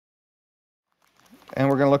And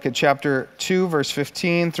we're going to look at chapter 2, verse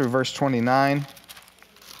 15 through verse 29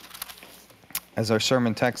 as our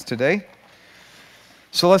sermon text today.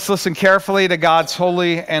 So let's listen carefully to God's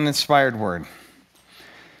holy and inspired word.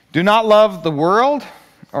 Do not love the world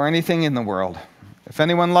or anything in the world. If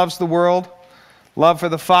anyone loves the world, love for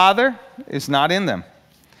the Father is not in them.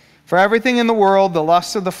 For everything in the world, the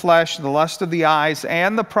lust of the flesh, the lust of the eyes,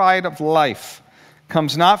 and the pride of life,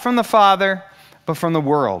 comes not from the Father, but from the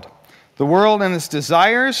world. The world and its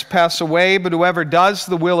desires pass away, but whoever does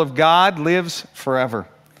the will of God lives forever.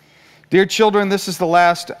 Dear children, this is the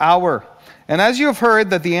last hour. And as you have heard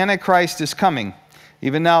that the Antichrist is coming,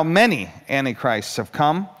 even now many Antichrists have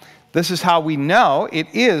come, this is how we know it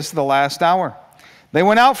is the last hour. They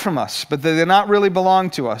went out from us, but they did not really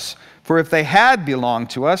belong to us. For if they had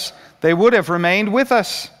belonged to us, they would have remained with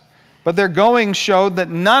us. But their going showed that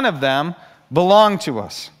none of them belonged to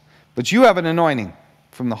us. But you have an anointing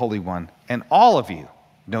from the Holy One, and all of you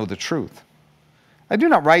know the truth. I do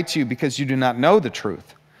not write to you because you do not know the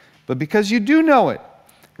truth, but because you do know it,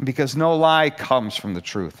 and because no lie comes from the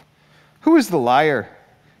truth. Who is the liar?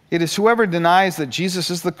 It is whoever denies that Jesus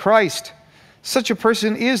is the Christ. Such a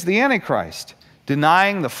person is the Antichrist,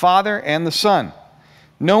 denying the Father and the Son.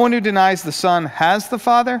 No one who denies the Son has the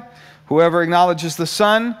Father. Whoever acknowledges the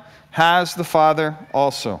Son has the Father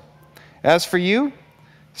also. As for you,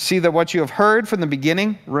 see that what you have heard from the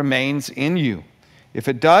beginning remains in you. If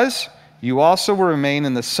it does, you also will remain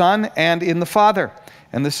in the Son and in the Father.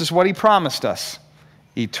 And this is what he promised us,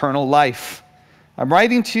 eternal life. I'm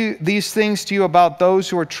writing these things to you about those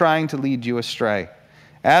who are trying to lead you astray.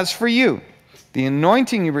 As for you, the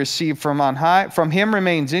anointing you received from on high, from him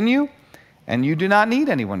remains in you, and you do not need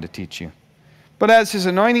anyone to teach you. But as his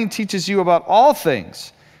anointing teaches you about all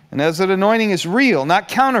things, and as that anointing is real, not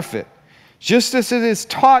counterfeit, just as it is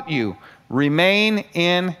taught you, remain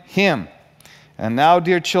in him. And now,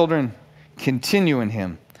 dear children, continue in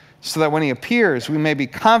him, so that when he appears, we may be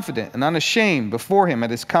confident and unashamed before him at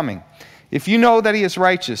his coming. If you know that he is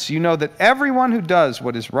righteous, you know that everyone who does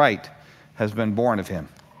what is right has been born of him.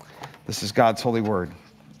 This is God's holy word.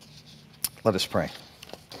 Let us pray.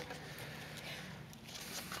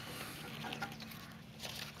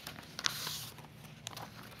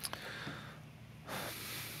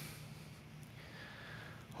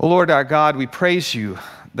 O Lord our God, we praise you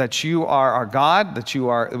that you are our God, that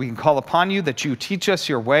we can call upon you, that you teach us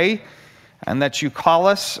your way, and that you call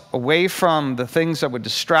us away from the things that would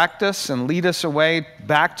distract us and lead us away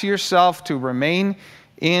back to yourself to remain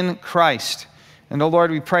in Christ. And, oh Lord,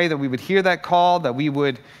 we pray that we would hear that call, that we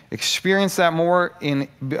would experience that more in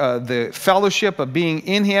the fellowship of being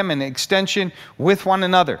in him and extension with one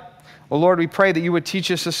another. Oh Lord, we pray that you would teach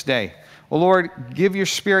us this day. Oh Lord, give your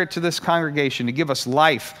Spirit to this congregation to give us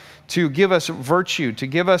life, to give us virtue, to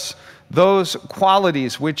give us those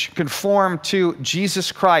qualities which conform to Jesus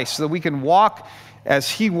Christ, so that we can walk as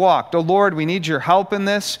he walked. Oh Lord, we need your help in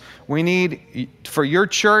this. We need for your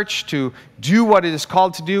church to do what it is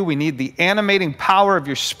called to do. We need the animating power of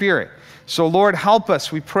your Spirit. So Lord, help us,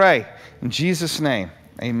 we pray. In Jesus' name,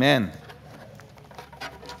 amen.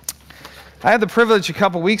 I had the privilege a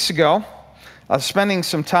couple weeks ago of spending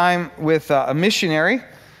some time with a missionary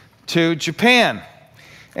to Japan.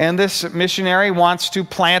 And this missionary wants to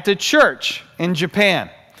plant a church in Japan.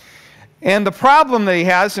 And the problem that he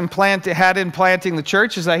had in planting the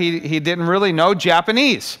church is that he didn't really know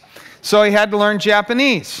Japanese. So he had to learn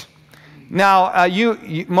Japanese. Now,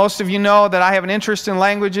 most of you know that I have an interest in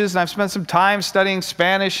languages, and I've spent some time studying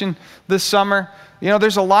Spanish this summer. You know,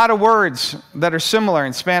 there's a lot of words that are similar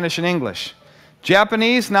in Spanish and English.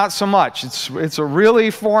 Japanese, not so much. It's a really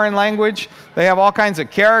foreign language. They have all kinds of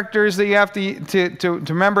characters that you have to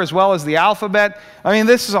remember, as well as the alphabet. I mean,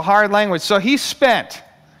 this is a hard language. So he spent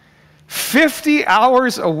 50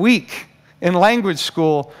 hours a week in language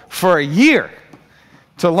school for a year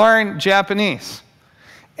to learn Japanese.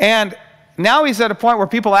 And now he's at a point where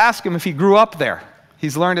people ask him if he grew up there.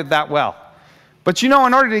 He's learned it that well. But you know,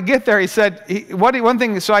 in order to get there, he said,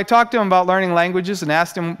 so I talked to him about learning languages and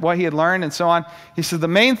asked him what he had learned and so on. He said, the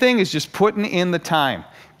main thing is just putting in the time,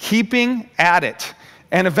 keeping at it.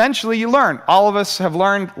 And eventually you learn. All of us have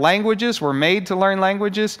learned languages. We're made to learn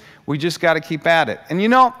languages. We just got to keep at it. And you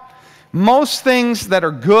know, most things that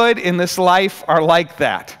are good in this life are like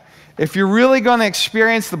that. If you're really going to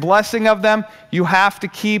experience the blessing of them, you have to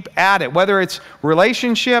keep at it. Whether it's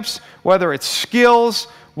relationships, whether it's skills,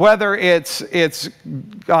 whether it's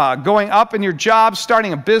going up in your job,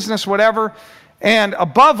 starting a business, whatever. And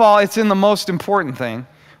above all, it's in the most important thing,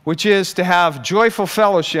 which is to have joyful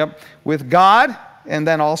fellowship with God and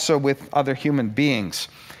then also with other human beings.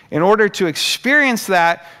 In order to experience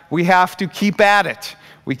that, we have to keep at it.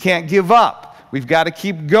 We can't give up. We've got to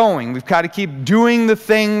keep going. We've got to keep doing the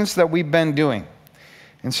things that we've been doing.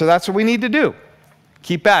 And so that's what we need to do.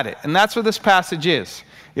 Keep at it. And that's what this passage is.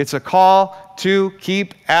 It's a call to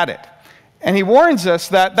keep at it. And he warns us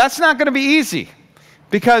that that's not going to be easy,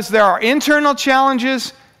 because there are internal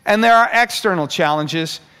challenges and there are external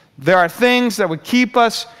challenges. There are things that would keep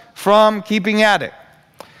us from keeping at it.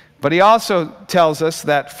 But he also tells us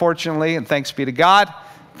that, fortunately, and thanks be to God,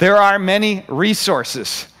 there are many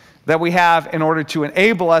resources that we have in order to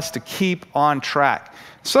enable us to keep on track.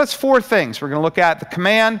 So that's 4 things. We're going to look at the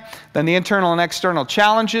command, then the internal and external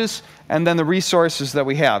challenges, and then the resources that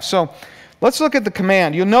we have. So let's look at the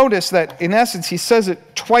command. You'll notice that, in essence, he says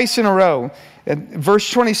it twice in a row. In verse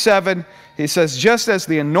 27, he says, just as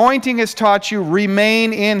the anointing has taught you,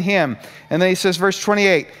 remain in him. And then he says, verse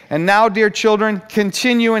 28, and now, dear children,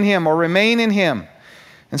 continue in him, or remain in him.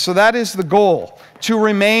 And so that is the goal, to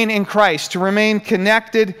remain in Christ, to remain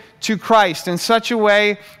connected to Christ in such a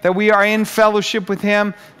way that we are in fellowship with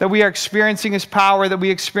him, that we are experiencing his power, that we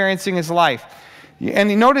are experiencing his life. And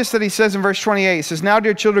you notice that he says in verse 28, he says, now,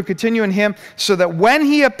 dear children, continue in him, so that when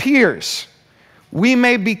he appears, we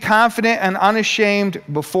may be confident and unashamed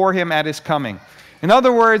before him at his coming. In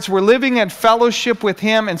other words, we're living in fellowship with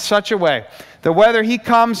him in such a way that whether he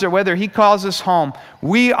comes or whether he calls us home,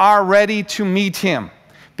 we are ready to meet him,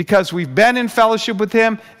 because we've been in fellowship with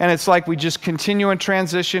him, and it's like we just continue and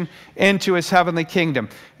transition into his heavenly kingdom.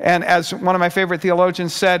 And as one of my favorite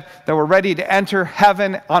theologians said, that we're ready to enter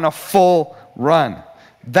heaven on a full run.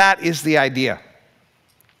 That is the idea.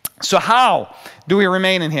 So how do we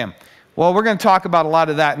remain in him? Well, we're going to talk about a lot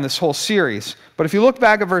of that in this whole series. But if you look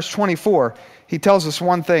back at verse 24, he tells us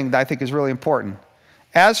one thing that I think is really important.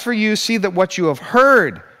 As for you, see that what you have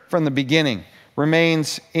heard from the beginning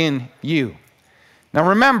remains in you. Now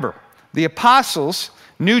remember, the apostles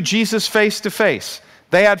knew Jesus face to face.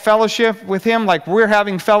 They had fellowship with him like we're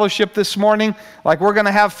having fellowship this morning, like we're going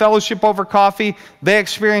to have fellowship over coffee. They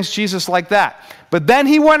experienced Jesus like that. But then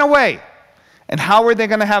he went away. And how were they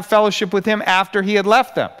going to have fellowship with him after he had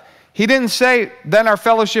left them? He didn't say, then our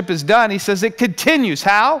fellowship is done. He says it continues.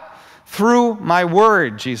 How? Through my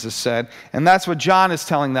word, Jesus said. And that's what John is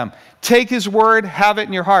telling them. Take his word, have it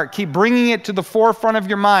in your heart. Keep bringing it to the forefront of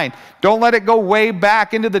your mind. Don't let it go way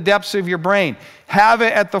back into the depths of your brain. Have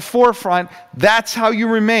it at the forefront. That's how you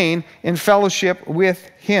remain in fellowship with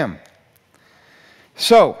him.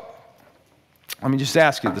 So, let me just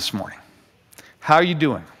ask you this morning. How are you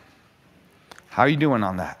doing? How are you doing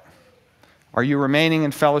on that? Are you remaining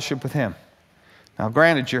in fellowship with him? Now,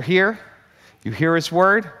 granted, you're here. You hear his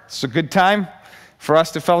word. It's a good time for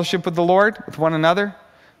us to fellowship with the Lord, with one another.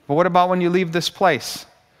 But what about when you leave this place?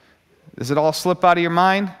 Does it all slip out of your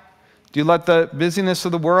mind? Do you let the busyness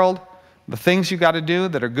of the world, the things you got to do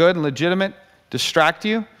that are good and legitimate, distract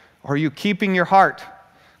you? Or are you keeping your heart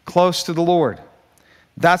close to the Lord?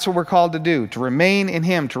 That's what we're called to do, to remain in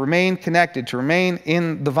him, to remain connected, to remain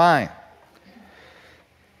in the vine.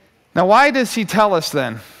 Now, why does he tell us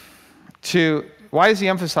then why does he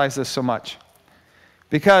emphasize this so much?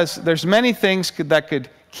 Because there's many things that could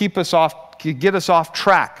get us off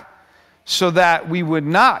track so that we would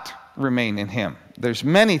not remain in him. There's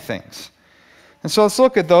many things. And so let's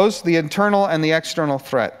look at those, the internal and the external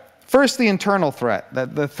threat. First, the internal threat,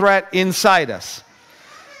 the threat inside us.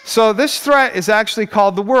 So this threat is actually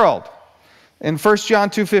called the world. In 1 John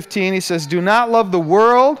 2:15, he says, do not love the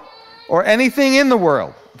world or anything in the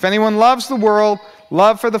world. If anyone loves the world,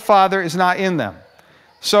 love for the Father is not in them.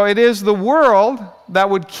 So it is the world that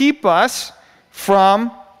would keep us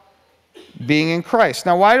from being in Christ.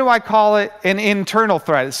 Now, why do I call it an internal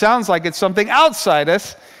threat? It sounds like it's something outside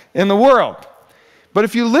us in the world. But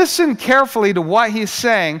if you listen carefully to what he's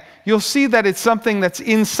saying, you'll see that it's something that's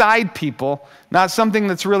inside people, not something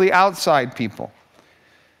that's really outside people.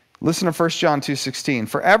 Listen to 1 John 2:16.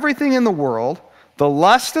 For everything in the world, the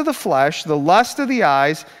lust of the flesh, the lust of the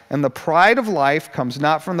eyes, and the pride of life comes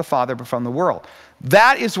not from the Father, but from the world.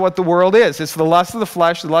 That is what the world is. It's the lust of the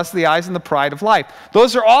flesh, the lust of the eyes, and the pride of life.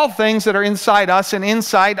 Those are all things that are inside us and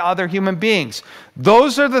inside other human beings.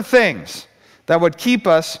 Those are the things that would keep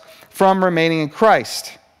us from remaining in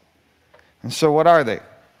Christ. And so what are they?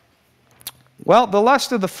 Well, the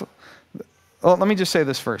lust of let me just say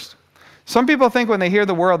this first. Some people think when they hear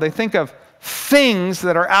the world, they think of things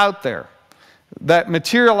that are out there, that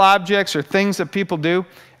material objects or things that people do.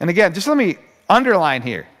 And again, just let me underline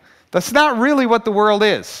here. That's not really what the world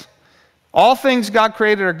is. All things God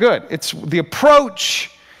created are good. It's the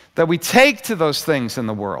approach that we take to those things in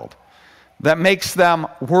the world that makes them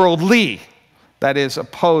worldly, that is,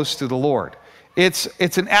 opposed to the Lord.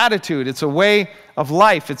 It's an attitude. It's a way of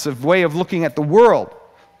life. It's a way of looking at the world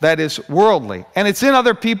that is worldly. And it's in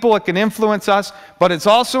other people. It can influence us, but it's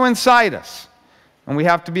also inside us. And we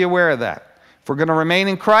have to be aware of that. If we're going to remain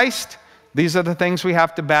in Christ, these are the things we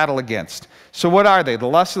have to battle against. So what are they? The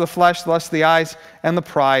lust of the flesh, the lust of the eyes, and the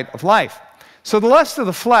pride of life. So the lust of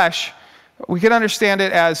the flesh, we can understand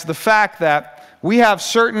it as the fact that we have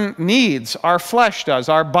certain needs. Our flesh does.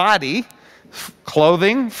 Our body,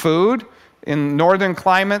 clothing, food, in northern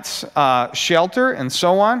climates, shelter, and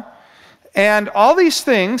so on. And all these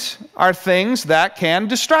things are things that can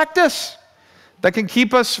distract us, that can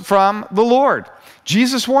keep us from the Lord.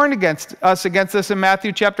 Jesus warned against this in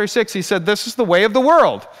Matthew chapter 6. He said, this is the way of the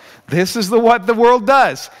world. This is what the world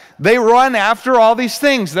does. They run after all these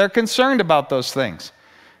things. They're concerned about those things.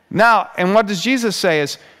 Now, and what does Jesus say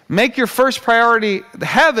is, make your first priority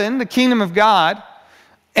heaven, the kingdom of God,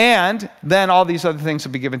 and then all these other things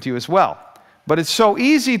will be given to you as well. But it's so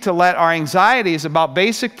easy to let our anxieties about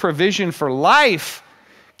basic provision for life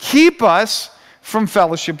keep us from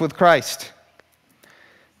fellowship with Christ.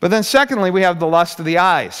 But then secondly, we have the lust of the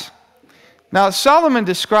eyes. Now, Solomon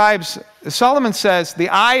says, the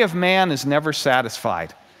eye of man is never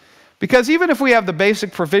satisfied. Because even if we have the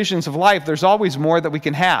basic provisions of life, there's always more that we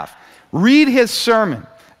can have. Read his sermon,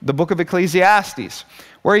 the book of Ecclesiastes,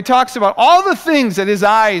 where he talks about all the things that his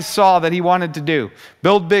eyes saw that he wanted to do.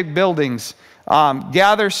 Build big buildings,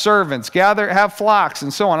 gather servants, have flocks,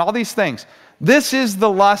 and so on, all these things. This is the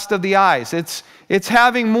lust of the eyes. It's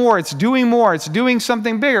having more, it's doing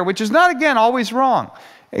something bigger, which is not, again, always wrong,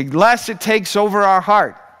 unless it takes over our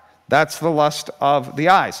heart. That's the lust of the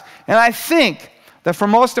eyes. And I think that for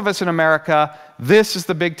most of us in America, this is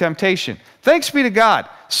the big temptation. Thanks be to God,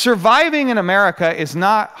 surviving in America is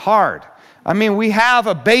not hard. I mean, we have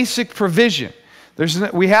a basic provision.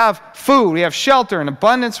 We have food, we have shelter in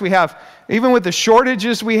abundance, we have, even with the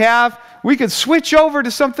shortages we could switch over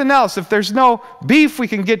to something else. If there's no beef, we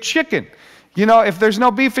can get chicken. You know, if there's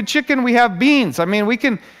no beef and chicken, we have beans. I mean,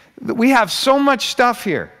 we have so much stuff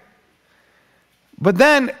here. But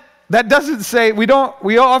then, that doesn't say, we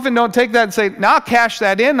often don't take that and say, now I'll cash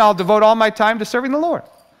that in, I'll devote all my time to serving the Lord.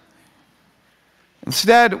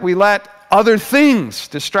 Instead, we let other things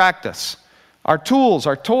distract us. Our tools,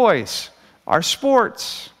 our toys, our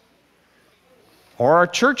sports, or our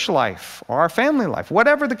church life, or our family life,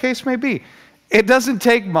 whatever the case may be. It doesn't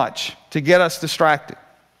take much to get us distracted.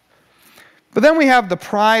 But then we have the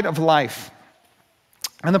pride of life.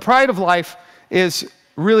 And the pride of life is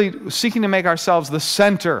really seeking to make ourselves the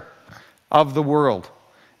center of the world.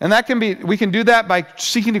 And we can do that by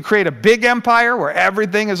seeking to create a big empire where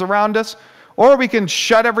everything is around us, or we can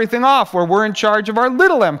shut everything off where we're in charge of our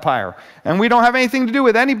little empire and we don't have anything to do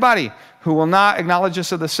with anybody who will not acknowledge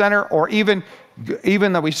us at the center, or even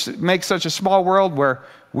that we make such a small world where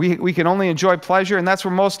we can only enjoy pleasure. And that's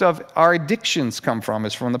where most of our addictions come from,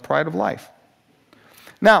 is from the pride of life.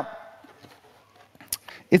 Now,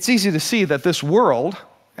 it's easy to see that this world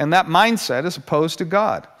and that mindset is opposed to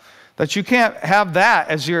God. That you can't have that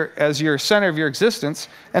as your center of your existence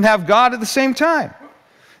and have God at the same time.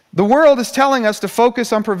 The world is telling us to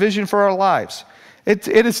focus on provision for our lives. It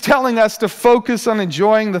is telling us to focus on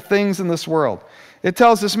enjoying the things in this world. It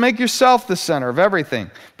tells us, make yourself the center of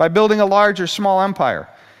everything by building a large or small empire.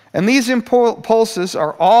 And these impulses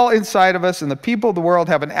are all inside of us, and the people of the world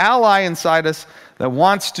have an ally inside us that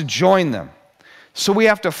wants to join them. So we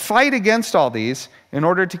have to fight against all these in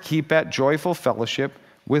order to keep that joyful fellowship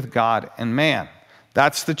with God and man.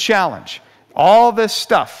 That's the challenge. All this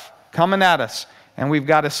stuff coming at us, and we've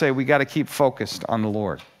got to say, we got to keep focused on the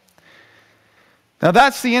Lord. Now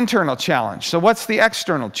that's the internal challenge. So what's the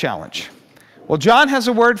external challenge? Well, John has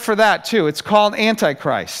a word for that too. It's called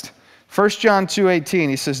Antichrist. 1 John 2:18,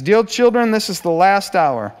 he says, "Dear children, this is the last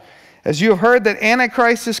hour. As you have heard that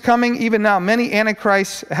Antichrist is coming, even now many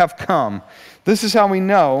Antichrists have come. This is how we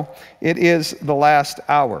know it is the last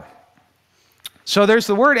hour." So there's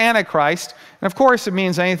the word Antichrist, and of course it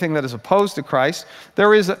means anything that is opposed to Christ.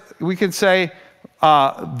 There is, we could say,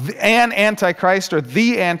 an Antichrist or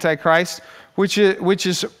the Antichrist, which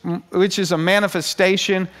is a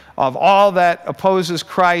manifestation of all that opposes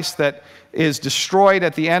Christ, that is destroyed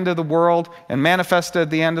at the end of the world and manifested at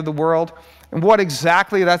the end of the world. And what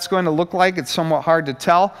exactly that's going to look like, it's somewhat hard to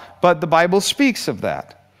tell, but the Bible speaks of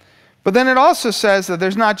that. But then it also says that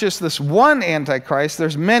there's not just this one Antichrist,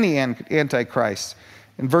 there's many Antichrists.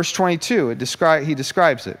 In verse 22, he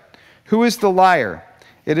describes it. "Who is the liar?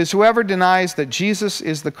 It is whoever denies that Jesus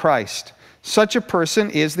is the Christ. Such a person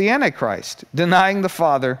is the Antichrist, denying the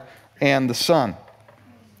Father and the Son."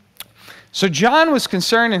 So John was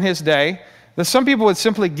concerned in his day that some people would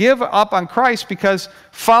simply give up on Christ because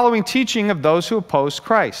following teaching of those who opposed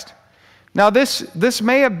Christ. Now, this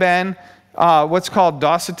may have been what's called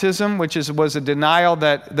Docetism, which was a denial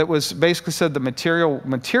that was basically said the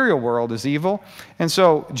material world is evil. And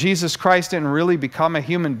so Jesus Christ didn't really become a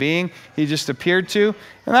human being. He just appeared to.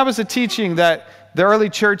 And that was a teaching that the early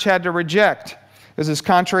church had to reject, because it's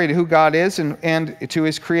contrary to who God is and to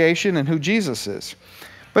his creation and who Jesus is.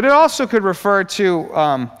 But it also could refer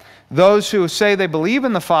to those who say they believe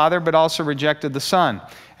in the Father but also rejected the Son.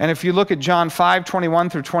 And if you look at John 5:21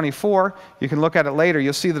 through 24, you can look at it later,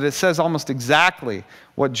 you'll see that it says almost exactly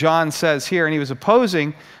what John says here. And he was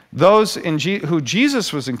opposing those who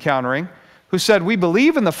Jesus was encountering, who said, we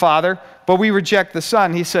believe in the Father, but we reject the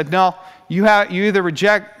Son. He said, no, you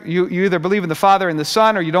either believe in the Father and the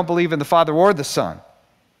Son, or you don't believe in the Father or the Son.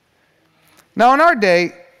 Now in our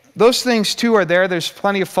day, those things too are there. There's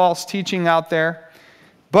plenty of false teaching out there.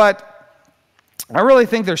 But I really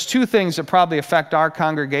think there's two things that probably affect our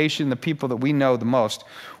congregation, the people that we know the most.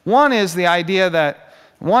 One is the idea that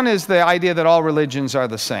all religions are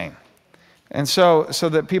the same. And so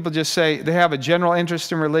that people just say they have a general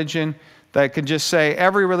interest in religion, that could just say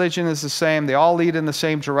every religion is the same, they all lead in the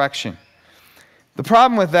same direction. The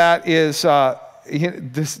problem with that is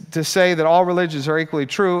to say that all religions are equally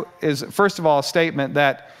true is, first of all, a statement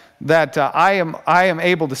that I am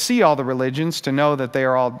able to see all the religions, to know that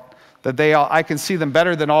I can see them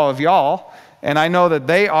better than all of y'all, and I know that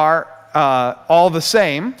they are all the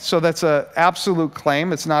same. So that's an absolute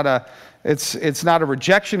claim. It's not a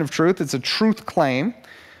rejection of truth. It's a truth claim.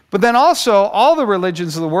 But then also, all the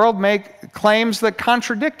religions of the world make claims that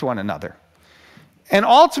contradict one another. And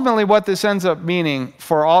ultimately, what this ends up meaning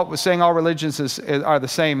for saying all religions are the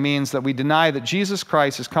same means that we deny that Jesus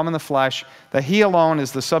Christ has come in the flesh, that he alone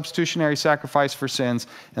is the substitutionary sacrifice for sins,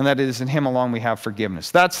 and that it is in him alone we have forgiveness.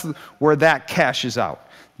 That's where that cashes out.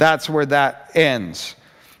 That's where that ends.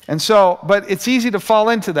 And so, but it's easy to fall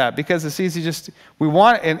into that because it's easy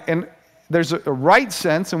and there's a right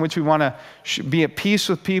sense in which we want to be at peace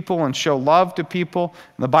with people and show love to people.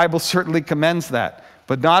 And the Bible certainly commends that,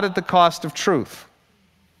 but not at the cost of truth.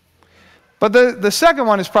 But the second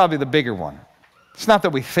one is probably the bigger one. It's not that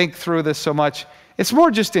we think through this so much. It's more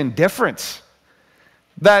just indifference,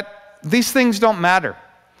 that these things don't matter.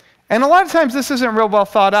 And a lot of times this isn't real well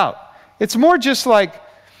thought out. It's more just like,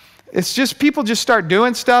 it's just people just start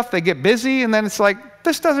doing stuff, they get busy, and then it's like,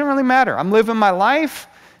 this doesn't really matter. I'm living my life,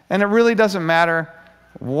 and it really doesn't matter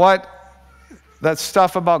what that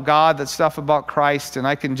stuff about God, that stuff about Christ, and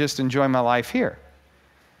I can just enjoy my life here.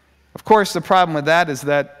 Of course, the problem with that is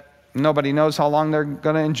that nobody knows how long they're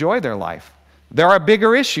going to enjoy their life. There are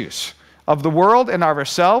bigger issues of the world and of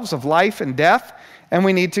ourselves, of life and death, and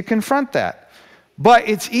we need to confront that. But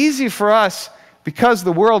it's easy for us, because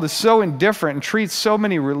the world is so indifferent and treats so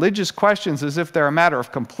many religious questions as if they're a matter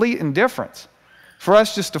of complete indifference, for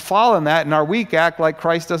us just to fall in that and our week act like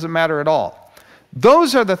Christ doesn't matter at all.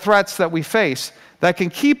 Those are the threats that we face that can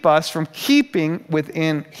keep us from keeping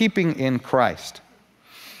in Christ.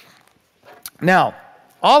 Now,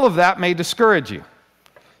 all of that may discourage you.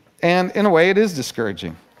 And in a way, it is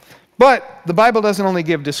discouraging. But the Bible doesn't only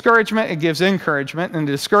give discouragement, it gives encouragement, and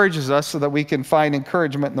it discourages us so that we can find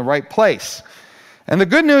encouragement in the right place. And the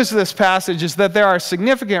good news of this passage is that there are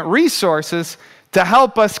significant resources to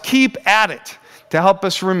help us keep at it, to help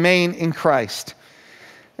us remain in Christ.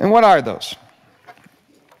 And what are those?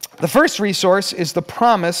 The first resource is the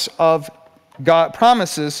promises of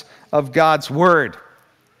God's Word.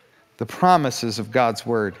 The promises of God's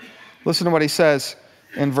Word. Listen to what he says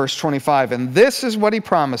in verse 25. And this is what he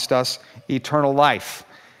promised us, eternal life.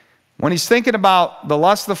 When he's thinking about the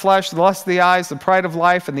lust of the flesh, the lust of the eyes, the pride of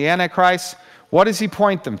life, and the Antichrist, what does he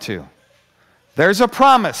point them to? There's a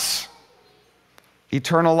promise.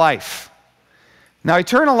 Eternal life. Now,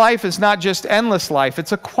 eternal life is not just endless life,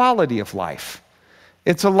 it's a quality of life.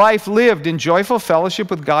 It's a life lived in joyful fellowship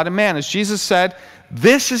with God and man. As Jesus said,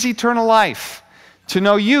 this is eternal life, to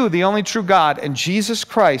know you, the only true God, and Jesus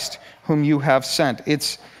Christ, whom you have sent.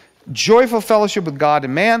 It's joyful fellowship with God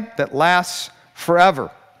and man that lasts forever.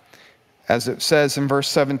 As it says in verse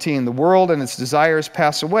 17, the world and its desires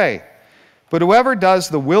pass away, but whoever does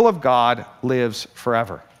the will of God lives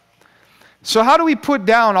forever. So how do we put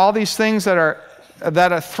down all these things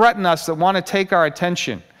that threaten us, that want to take our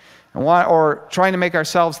attention, or trying to make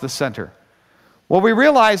ourselves the center? Well, we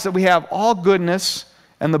realize that we have all goodness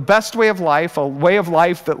and the best way of life, a way of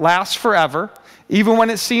life that lasts forever, even when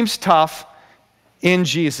it seems tough, in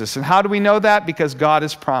Jesus. And how do we know that? Because God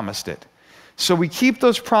has promised it. So we keep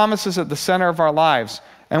those promises at the center of our lives,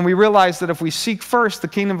 and we realize that if we seek first the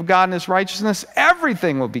kingdom of God and his righteousness,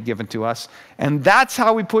 everything will be given to us. And that's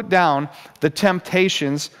how we put down the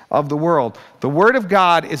temptations of the world. The Word of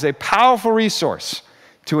God is a powerful resource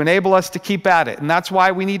to enable us to keep at it. And that's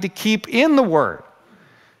why we need to keep in the Word.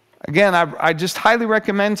 Again, I just highly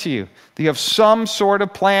recommend to you that you have some sort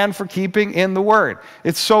of plan for keeping in the Word.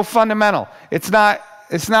 It's so fundamental. It's not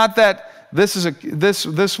that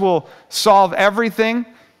this will solve everything.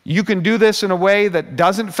 You can do this in a way that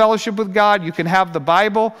doesn't fellowship with God. You can have the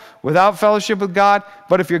Bible without fellowship with God.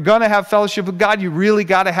 But if you're going to have fellowship with God, you really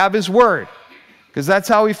got to have his Word, because that's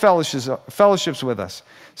how he fellowships with us.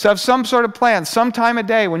 So have some sort of plan, some time a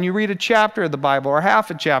day when you read a chapter of the Bible or half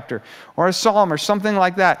a chapter or a psalm or something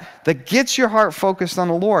like that, that gets your heart focused on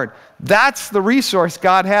the Lord. That's the resource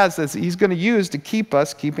God has that he's going to use to keep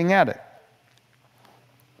us keeping at it.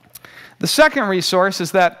 The second resource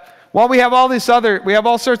is that while we have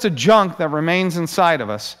all sorts of junk that remains inside of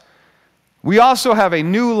us, we also have a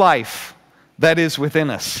new life that is within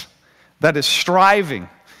us, that is striving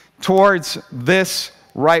towards this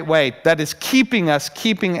right way, that is keeping us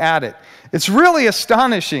keeping at it. It's really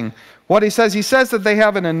astonishing what he says. He says that they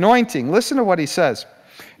have an anointing. Listen to what he says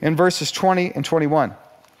in verses 20 and 21.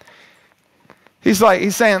 He's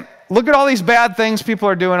saying, look at all these bad things people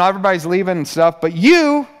are doing, everybody's leaving and stuff, but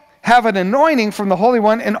you have an anointing from the Holy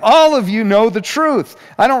One, and all of you know the truth.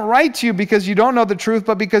 I don't write to you because you don't know the truth,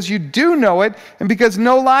 but because you do know it, and because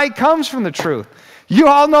no lie comes from the truth. You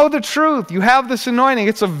all know the truth. You have this anointing.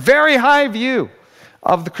 It's a very high view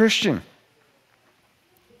of the Christian.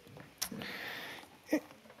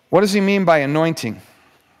 What does he mean by anointing,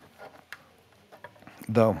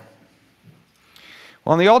 though?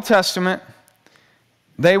 Well, in the Old Testament,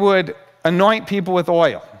 they would anoint people with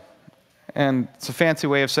oil. And it's a fancy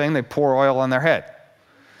way of saying they pour oil on their head.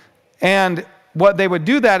 And what they would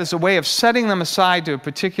do that is a way of setting them aside to a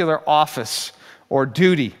particular office or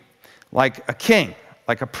duty, like a king,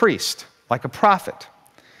 like a priest, like a prophet.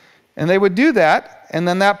 And they would do that, and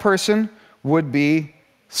then that person would be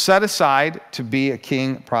set aside to be a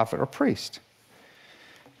king, prophet, or priest.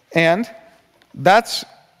 And that's,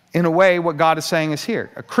 in a way, what God is saying is here.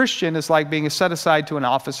 A Christian is like being set aside to an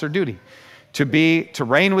office or duty, to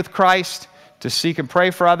reign with Christ, to seek and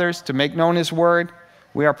pray for others, to make known his word.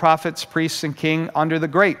 We are prophets, priests, and king under the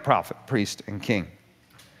great prophet, priest, and king.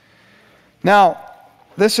 Now,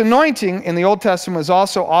 this anointing in the Old Testament was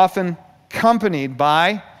also often accompanied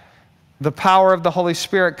by the power of the Holy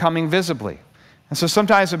Spirit coming visibly. And so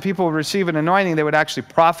sometimes when people would receive an anointing, they would actually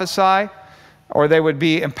prophesy, or they would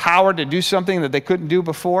be empowered to do something that they couldn't do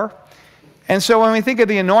before. And so when we think of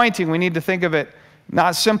the anointing, we need to think of it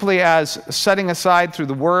not simply as setting aside through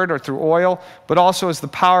the word or through oil, but also as the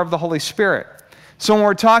power of the Holy Spirit. So when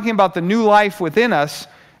we're talking about the new life within us,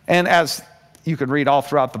 and as you can read all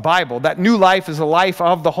throughout the Bible, that new life is a life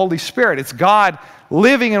of the Holy Spirit. It's God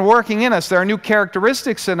living and working in us. There are new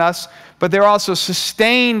characteristics in us, but they're also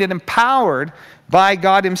sustained and empowered by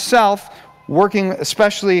God himself, working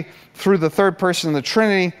especially through the third person of the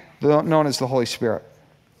Trinity, known as the Holy Spirit.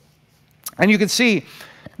 And you can see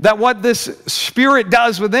that what this Spirit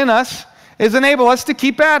does within us is enable us to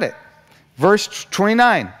keep at it. Verse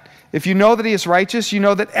 29, if you know that he is righteous, you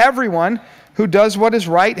know that everyone who does what is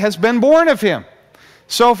right has been born of him.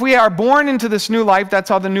 So if we are born into this new life, that's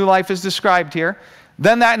how the new life is described here,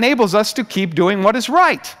 then that enables us to keep doing what is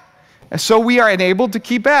right. And so we are enabled to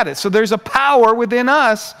keep at it. So there's a power within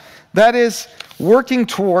us that is working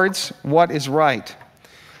towards what is right.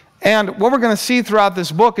 And what we're going to see throughout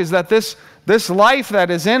this book is that this life that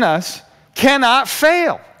is in us cannot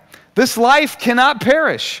fail. This life cannot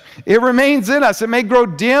perish. It remains in us. It may grow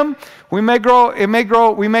dim. We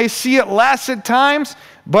may see it less at times,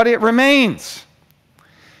 but it remains.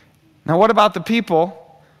 Now, what about the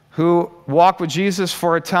people who walk with Jesus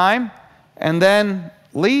for a time and then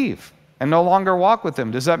leave and no longer walk with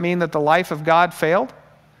him? Does that mean that the life of God failed?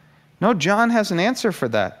 No, John has an answer for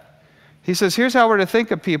that. He says, here's how we're to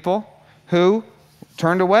think of people who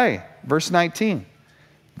turned away. Verse 19,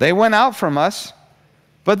 they went out from us,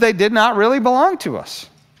 but they did not really belong to us.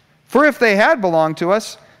 For if they had belonged to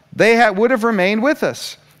us, they would have remained with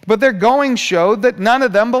us. But their going showed that none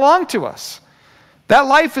of them belonged to us. That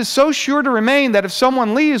life is so sure to remain that if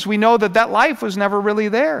someone leaves, we know that that life was never really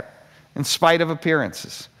there, in spite of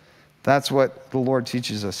appearances. That's what the Lord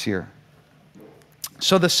teaches us here.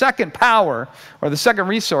 So the second power, or the second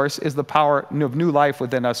resource, is the power of new life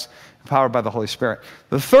within us, empowered by the Holy Spirit.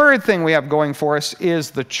 The third thing we have going for us is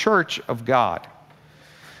the church of God.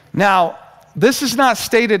 Now, this is not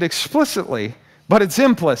stated explicitly, but it's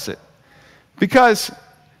implicit. Because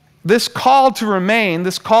this call to remain,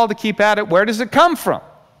 this call to keep at it, where does it come from?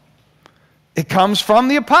 It comes from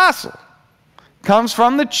the apostle, comes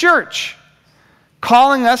from the church,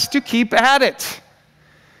 calling us to keep at it.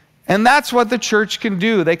 And that's what the church can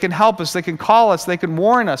do. They can help us, they can call us, they can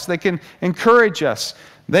warn us, they can encourage us,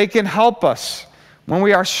 they can help us when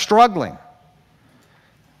we are struggling.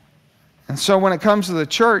 And so when it comes to the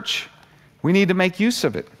church, we need to make use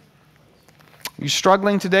of it. Are you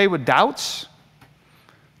struggling today with doubts?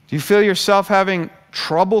 Do you feel yourself having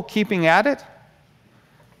trouble keeping at it?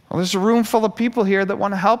 Well, there's a room full of people here that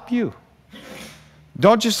want to help you.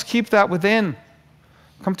 Don't just keep that within.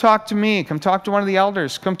 Come talk to me. Come talk to one of the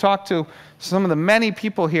elders. Come talk to some of the many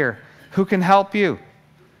people here who can help you.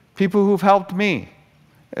 People who've helped me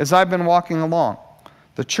as I've been walking along.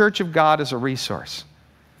 The church of God is a resource.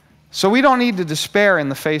 So we don't need to despair in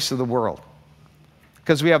the face of the world,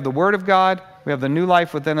 because we have the Word of God, we have the new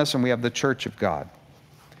life within us, and we have the church of God.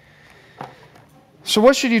 So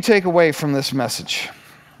what should you take away from this message?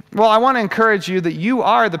 Well, I want to encourage you that you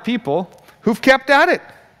are the people who've kept at it.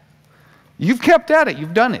 You've kept at it.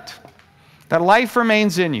 You've done it. That life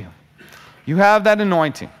remains in you. You have that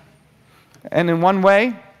anointing. And in one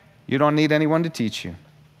way, you don't need anyone to teach you.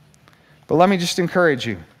 But let me just encourage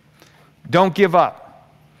you. Don't give up.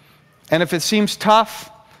 And if it seems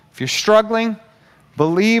tough, if you're struggling,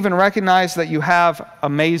 believe and recognize that you have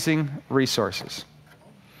amazing resources.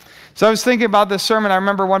 So I was thinking about this sermon. I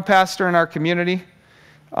remember one pastor in our community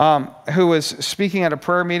who was speaking at a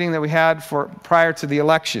prayer meeting that we had prior to the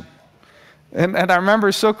election. And I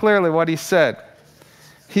remember so clearly what he said.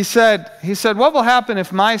 He said, what will happen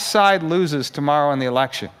if my side loses tomorrow in the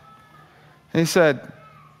election? And he said,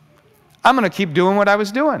 I'm going to keep doing what I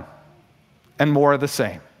was doing, and more of the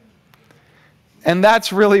same. And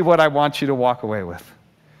that's really what I want you to walk away with.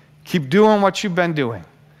 Keep doing what you've been doing,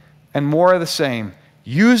 and more of the same.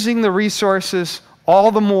 Using the resources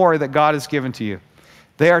all the more that God has given to you.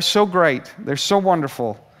 They are so great, they're so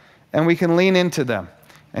wonderful, and we can lean into them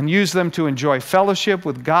and use them to enjoy fellowship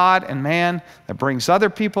with God and man that brings other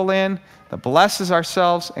people in, that blesses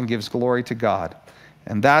ourselves and gives glory to God.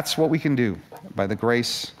 And that's what we can do by the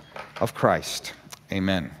grace of Christ.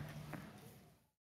 Amen.